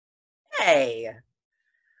Hi.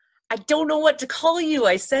 I don't know what to call you.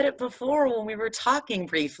 I said it before when we were talking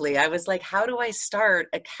briefly. I was like, how do I start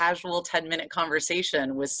a casual 10-minute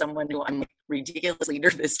conversation with someone who I'm ridiculously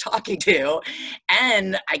nervous talking to?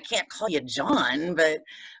 And I can't call you John, but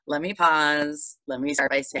let me pause. Let me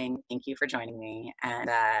start by saying thank you for joining me.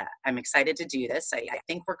 And I'm excited to do this. I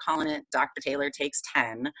think we're calling it Dr. Taylor Takes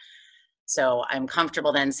 10. So I'm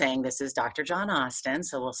comfortable then saying this is Dr. John Austin.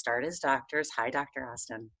 So we'll start as doctors. Hi, Dr.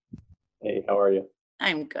 Austin. Hey, how are you?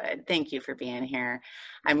 I'm good. Thank you for being here.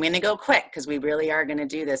 I'm going to go quick because we really are going to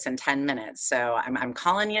do this in 10 minutes. So I'm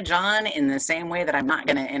calling you John in the same way that I'm not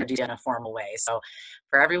going to introduce you in a formal way. So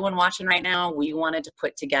for everyone watching right now, we wanted to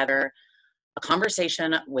put together a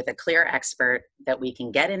conversation with a clear expert that we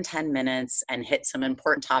can get in 10 minutes and hit some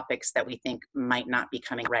important topics that we think might not be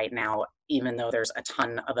coming right now, even though there's a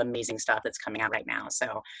ton of amazing stuff that's coming out right now.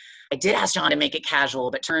 So I did ask John to make it casual,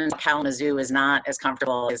 but turns out Kalamazoo is not as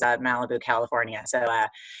comfortable as Malibu, California.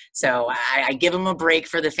 So I give him a break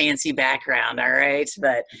for the fancy background, all right?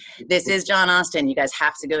 But this is John Austin. You guys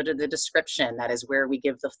have to go to the description. That is where we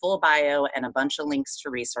give the full bio and a bunch of links to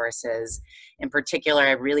resources. In particular,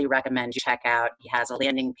 I really recommend you check out, he has a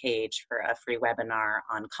landing page for a free webinar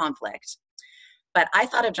on conflict. But I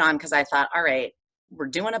thought of John because I thought, all right, we're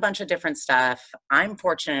doing a bunch of different stuff. I'm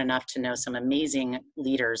fortunate enough to know some amazing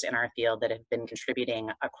leaders in our field that have been contributing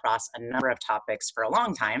across a number of topics for a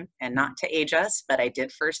long time. And not to age us, but I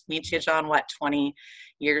did first meet you, John, what, 20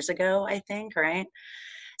 years ago, I think, right?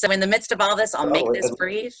 So in the midst of all this, I'll make this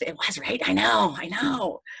brief. It was, right? I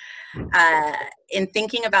know. In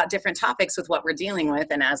thinking about different topics with what we're dealing with,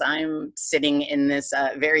 and as I'm sitting in this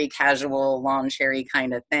very casual lawn cherry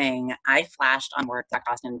kind of thing, I flashed on work Dr.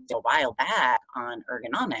 Austin did a while back on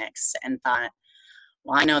ergonomics and thought,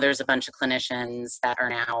 well, I know there's a bunch of clinicians that are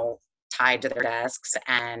now tied to their desks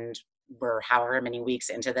and we're however many weeks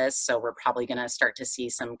into this, so we're probably going to start to see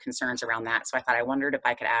some concerns around that. So I thought I wondered if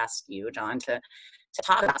I could ask you, John, to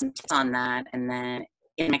talk about some tips on that. And then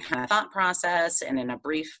in my kind of thought process and in a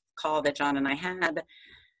brief call that John and I had,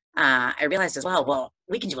 I realized as well,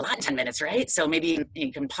 we can do a lot in 10 minutes, right? So maybe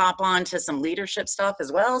you can pop on to some leadership stuff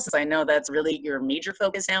as well, since I know that's really your major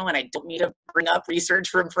focus now, and I don't need to bring up research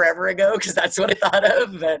from forever ago, because that's what I thought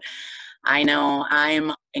of. But I know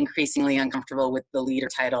I'm increasingly uncomfortable with the leader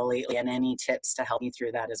title lately, and any tips to help me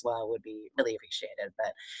through that as well would be really appreciated.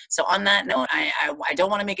 But so on that note, I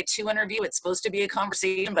don't want to make it too interview. It's supposed to be a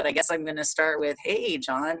conversation, but I guess I'm going to start with, hey,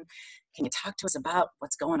 John, can you talk to us about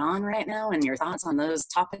what's going on right now and your thoughts on those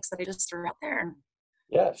topics that I just threw out there?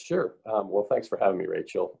 Yeah, sure. Well, thanks for having me,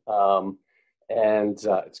 Rachel.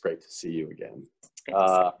 It's great to see you again.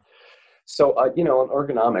 On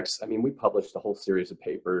ergonomics, I mean, we published a whole series of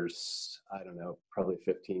papers, I don't know, probably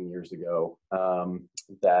 15 years ago,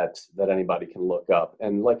 that anybody can look up.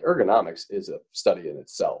 And like ergonomics is a study in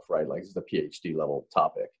itself, right? Like it's a PhD level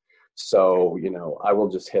topic. So, I will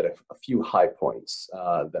just hit a few high points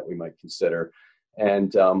that we might consider.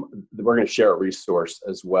 And we're going to share a resource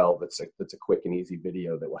as well that's a quick and easy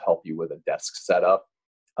video that will help you with a desk setup.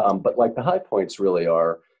 But like the high points really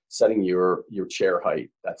are setting your chair height.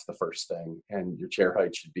 That's the first thing. And your chair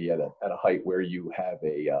height should be at a height where you have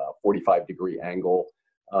a 45-degree angle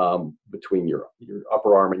between your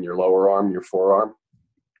upper arm and your lower arm, your forearm.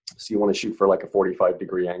 So you want to shoot for like a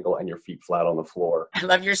 45-degree angle and your feet flat on the floor. I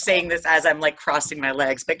love you're saying this as I'm like crossing my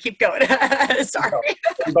legs, but keep going. Sorry.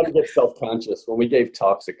 Everybody gets self-conscious. When we gave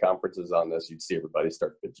talks at conferences on this, you'd see everybody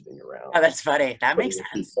start fidgeting around. Oh, that's funny. That makes sense.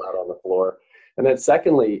 Feet flat on the floor. And then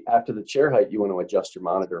secondly, after the chair height, you want to adjust your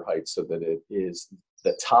monitor height so that it is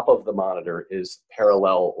the top of the monitor is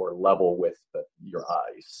parallel or level with your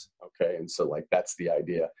eyes. Okay. And so like, that's the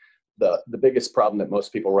idea. The biggest problem that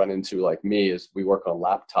most people run into, like me, is we work on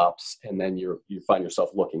laptops and then you find yourself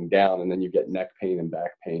looking down and then you get neck pain and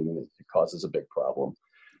back pain, and it causes a big problem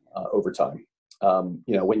over time.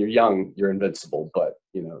 When you're young, you're invincible, but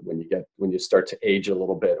when you start to age a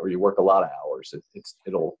little bit or you work a lot of hours,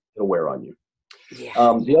 it'll wear on you. Yeah.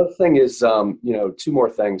 The other thing is, two more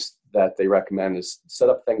things that they recommend is set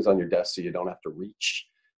up things on your desk so you don't have to reach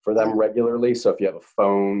for them regularly. So if you have a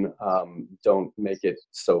phone, don't make it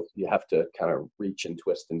so you have to kind of reach and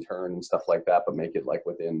twist and turn and stuff like that, but make it like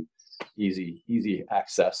within easy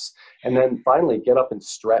access. And then finally, get up and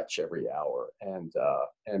stretch every hour and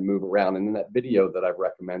move around. And in that video that I've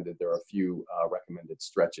recommended, there are a few recommended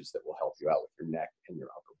stretches that will help you out with your neck and your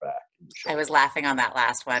upper back. I was laughing on that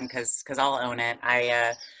last one because I'll own it.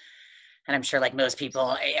 And I'm sure, like most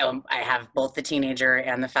people, I have both the teenager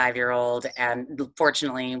and the 5-year-old. And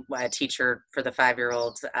fortunately, a teacher for the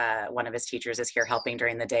 5-year-old, one of his teachers is here helping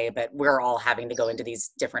during the day, but we're all having to go into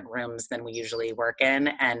these different rooms than we usually work in.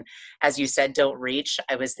 And as you said, don't reach.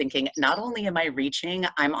 I was thinking, not only am I reaching,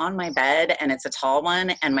 I'm on my bed and it's a tall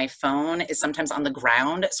one, and my phone is sometimes on the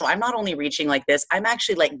ground. So I'm not only reaching like this, I'm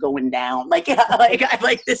actually like going down. Like, I'm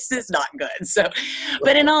like, this is not good. So,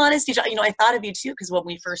 but in all honesty, John, I thought of you too, because when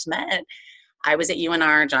we first met, I was at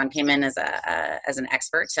UNR. John came in as an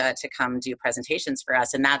expert to come do presentations for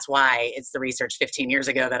us, and that's why it's the research 15 years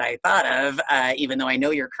ago that I thought of, even though I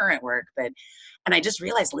know your current work. And I just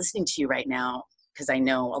realized listening to you right now, because I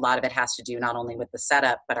know a lot of it has to do not only with the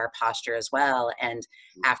setup but our posture as well. And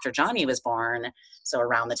after Johnny was born, so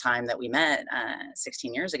around the time that we met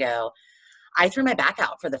 16 years ago, I threw my back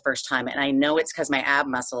out for the first time. And I know it's because my ab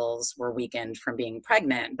muscles were weakened from being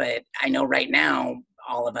pregnant, but I know right now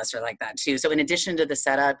all of us are like that too. So in addition to the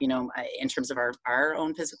setup, in terms of our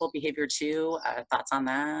own physical behavior too, thoughts on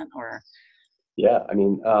that? Or Yeah, I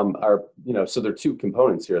mean, so there are two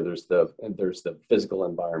components here. There's the physical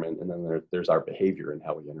environment, and then there's our behavior and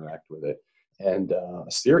how we interact with it. And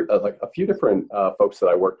like a few different folks that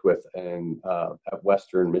I worked with at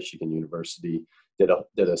Western Michigan University did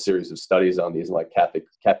a series of studies on these. Like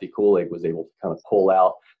Kathy Kool-Aid was able to kind of pull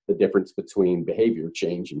out the difference between behavior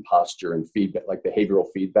change and posture and feedback, like behavioral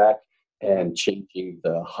feedback and changing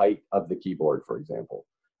the height of the keyboard, for example,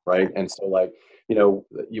 right? And so like,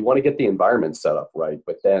 you want to get the environment set up right,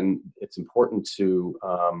 but then it's important to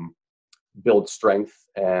build strength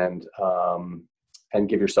and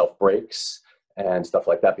give yourself breaks and stuff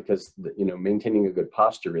like that, because maintaining a good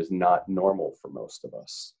posture is not normal for most of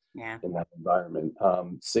us. Yeah. In that environment.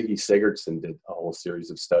 Siggy Sigurdsson did a whole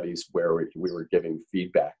series of studies where we were giving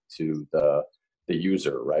feedback to the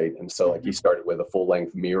user, right? And so like he started with a full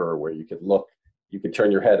length mirror where you could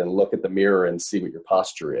turn your head and look at the mirror and see what your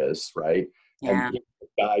posture is, right? Yeah. And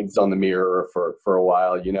guides on the mirror for a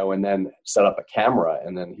while, and then set up a camera,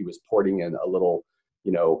 and then he was porting in a little,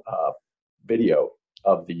 video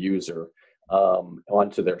of the user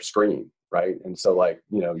onto their screen. Right. And so like,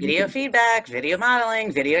 video feedback, video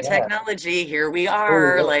modeling, video technology, here we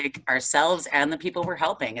are, like ourselves and the people we're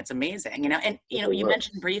helping. It's amazing, and you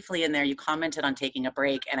mentioned briefly in there, you commented on taking a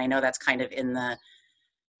break. And I know that's kind of in the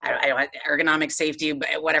ergonomic safety,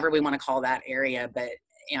 whatever we want to call that area. But,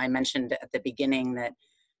 I mentioned at the beginning that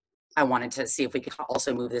I wanted to see if we could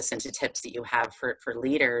also move this into tips that you have for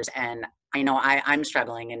leaders. And I know I'm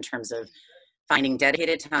struggling in terms of finding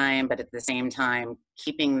dedicated time, but at the same time,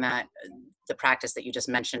 keeping the practice that you just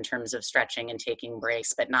mentioned in terms of stretching and taking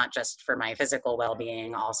breaks, but not just for my physical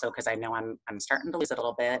well-being, also because I know I'm starting to lose it a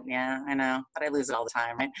little bit. Yeah, I know, but I lose it all the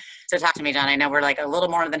time, right? So talk to me, John. I know we're like a little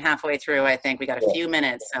more than halfway through. I think we got a few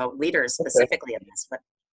minutes. So leaders specifically in this, but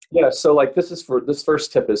yeah, so like this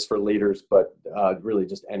first tip is for leaders, but really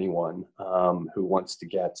just anyone who wants to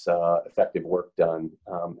get effective work done.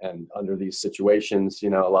 And under these situations, a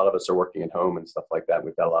lot of us are working at home and stuff like that.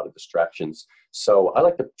 We've got a lot of distractions. So I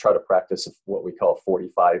like to try to practice what we call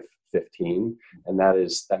 45-15. And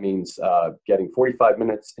that means getting 45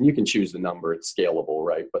 minutes, and you can choose the number, it's scalable,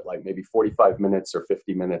 right? But like maybe 45 minutes or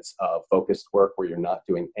 50 minutes of focused work where you're not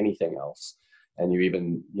doing anything else. And you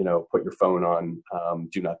even, put your phone on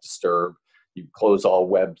do not disturb. You close all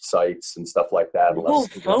websites and stuff like that. Oh,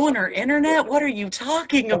 phone or internet? What are you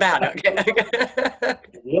talking about? Okay.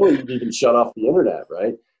 Really, you can shut off the internet,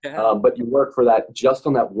 right? Yeah. But you work for that, just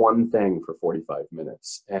on that one thing for 45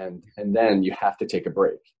 minutes. And then you have to take a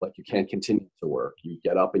break. Like you can't continue to work. You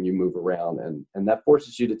get up and you move around, and that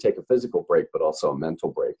forces you to take a physical break, but also a mental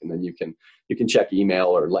break. And then you can check email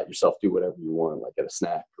or let yourself do whatever you want, like get a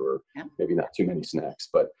snack or maybe not too many snacks,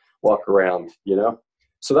 but walk around,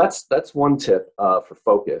 So that's one tip for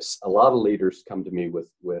focus. A lot of leaders come to me with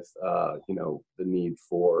the need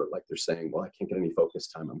for, like they're saying, well, I can't get any focus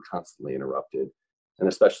time. I'm constantly interrupted. And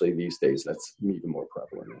especially these days, that's even more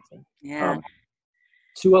prevalent, I think. Yeah.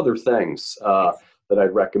 Two other things that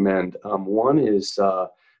I'd recommend. One is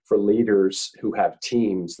for leaders who have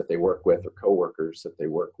teams that they work with or coworkers that they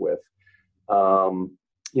work with.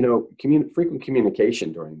 Frequent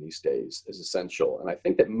communication during these days is essential. And I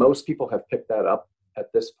think that most people have picked that up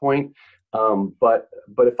at this point. But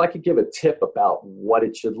if I could give a tip about what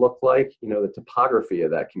it should look like, the topography of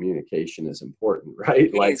that communication is important,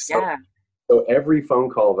 right? So every phone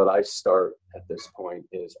call that I start at this point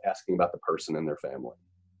is asking about the person and their family.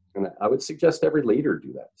 And I would suggest every leader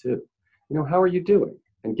do that too. How are you doing?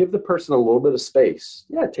 And give the person a little bit of space.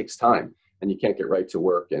 Yeah, it takes time and you can't get right to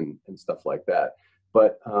work and stuff like that.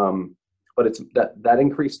 But it's that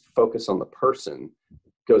increased focus on the person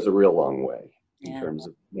goes a real long way in Yeah. terms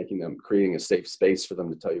of creating a safe space for them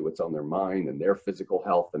to tell you what's on their mind and their physical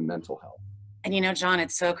health and mental health. And you know, John,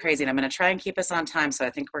 it's so crazy. And I'm going to try and keep us on time. So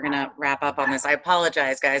I think we're going to wrap up on this. I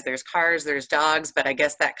apologize, guys. There's cars, there's dogs, but I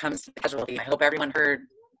guess that comes to casualty. I hope everyone heard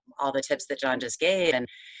all the tips that John just gave. And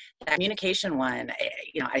that communication one,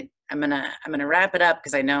 you know, I'm gonna wrap it up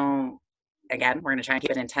because I know, again, we're gonna try and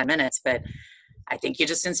keep it in 10 minutes, but I think you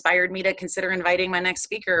just inspired me to consider inviting my next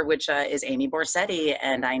speaker, which is Amy Borsetti.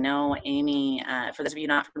 And I know Amy, for those of you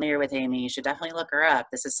not familiar with Amy, you should definitely look her up.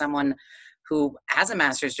 This is someone who has a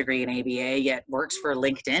master's degree in ABA, yet works for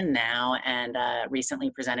LinkedIn now, and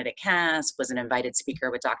recently presented at CASP, was an invited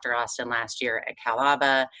speaker with Dr. Austin last year at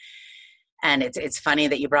CalABA. And it's funny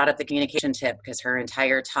that you brought up the communication tip, because her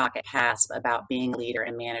entire talk at CASP about being a leader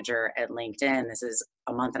and manager at LinkedIn, this is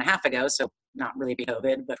a month and a half ago, so not really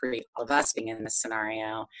pre-COVID, but for all of us being in this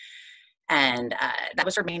scenario. And that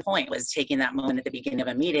was her main point, was taking that moment at the beginning of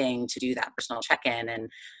a meeting to do that personal check-in. And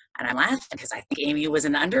I'm laughing because I think Amy was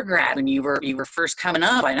an undergrad when you were first coming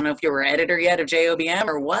up. I don't know if you were editor yet of JOBM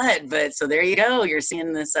or what, but so there you go. You're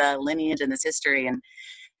seeing this lineage and this history. And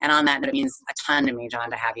on that note, it means a ton to me, John,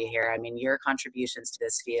 to have you here. I mean, your contributions to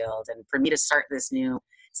this field, and for me to start this new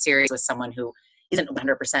series with someone who isn't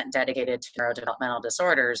 100% dedicated to neurodevelopmental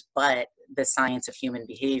disorders, but the science of human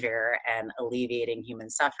behavior and alleviating human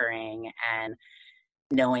suffering, and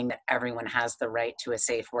knowing that everyone has the right to a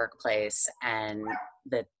safe workplace, and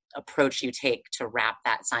the approach you take to wrap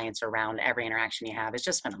that science around every interaction you have is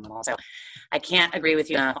just phenomenal. So I can't agree with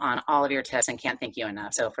you enough on all of your tips, and can't thank you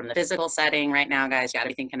enough. So from the physical setting right now, guys, you got to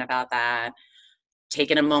be thinking about that.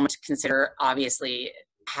 Taking a moment to consider, obviously,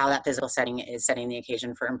 how that physical setting is setting the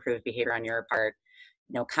occasion for improved behavior on your part.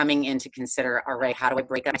 You know, coming in to consider, all right, how do I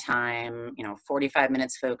break up my time? You know, 45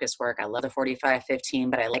 minutes focus work. I love the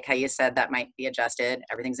 45-15, but I like how you said that might be adjusted.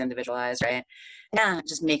 Everything's individualized, right? Yeah,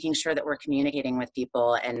 just making sure that we're communicating with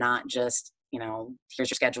people, and not just, you know,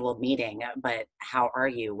 here's your scheduled meeting, but how are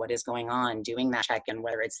you? What is going on? Doing that check-in,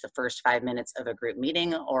 whether it's the first 5 minutes of a group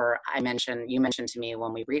meeting, or you mentioned to me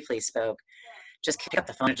when we briefly spoke, just pick up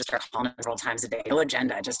the phone and just start calling several times a day. No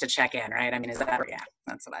agenda, just to check in, right? I mean, yeah,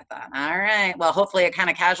 that's what I thought. All right. Well, hopefully a kind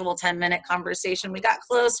of casual 10-minute conversation. We got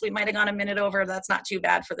close. We might have gone a minute over. That's not too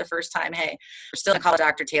bad for the first time. Hey, we're still going to call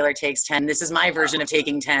Dr. Taylor Takes 10. This is my version of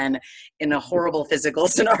taking 10 in a horrible physical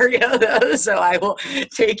scenario, though. So I will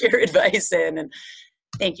take your advice in. And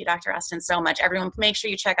thank you, Dr. Austin, so much. Everyone, make sure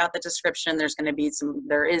you check out the description.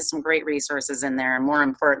 There is some great resources in there. And more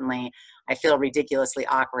importantly, I feel ridiculously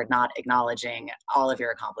awkward not acknowledging all of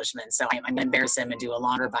your accomplishments. So I'm going to embarrass him and do a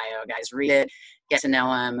longer bio. Guys, read it, get to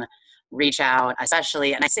know him, reach out,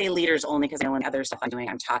 especially, and I say leaders only because I know in other stuff I'm doing,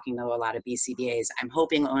 I'm talking to a lot of BCBAs. I'm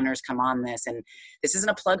hoping owners come on this, and this isn't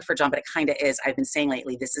a plug for John, but it kind of is. I've been saying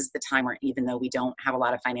lately, this is the time where, even though we don't have a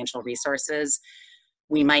lot of financial resources,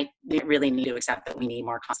 we really need to accept that we need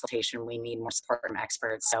more consultation. We need more support from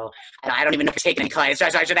experts. So I don't even know if you're taking any clients. So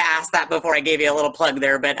I should have asked that before I gave you a little plug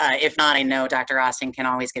there. But if not, I know Dr. Austin can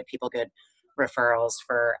always get people good referrals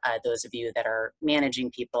for those of you that are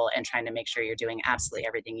managing people and trying to make sure you're doing absolutely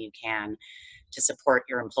everything you can to support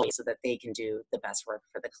your employees so that they can do the best work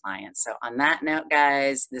for the client. So on that note,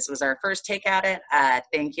 guys, this was our first take at it.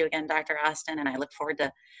 Thank you again, Dr. Austin, and I look forward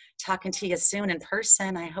to talking to you soon in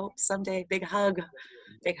person. I hope someday. Big hug.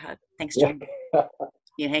 Big hug. Thanks, John.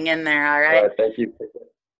 You hang in there, all right? All right, thank you.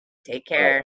 Take care.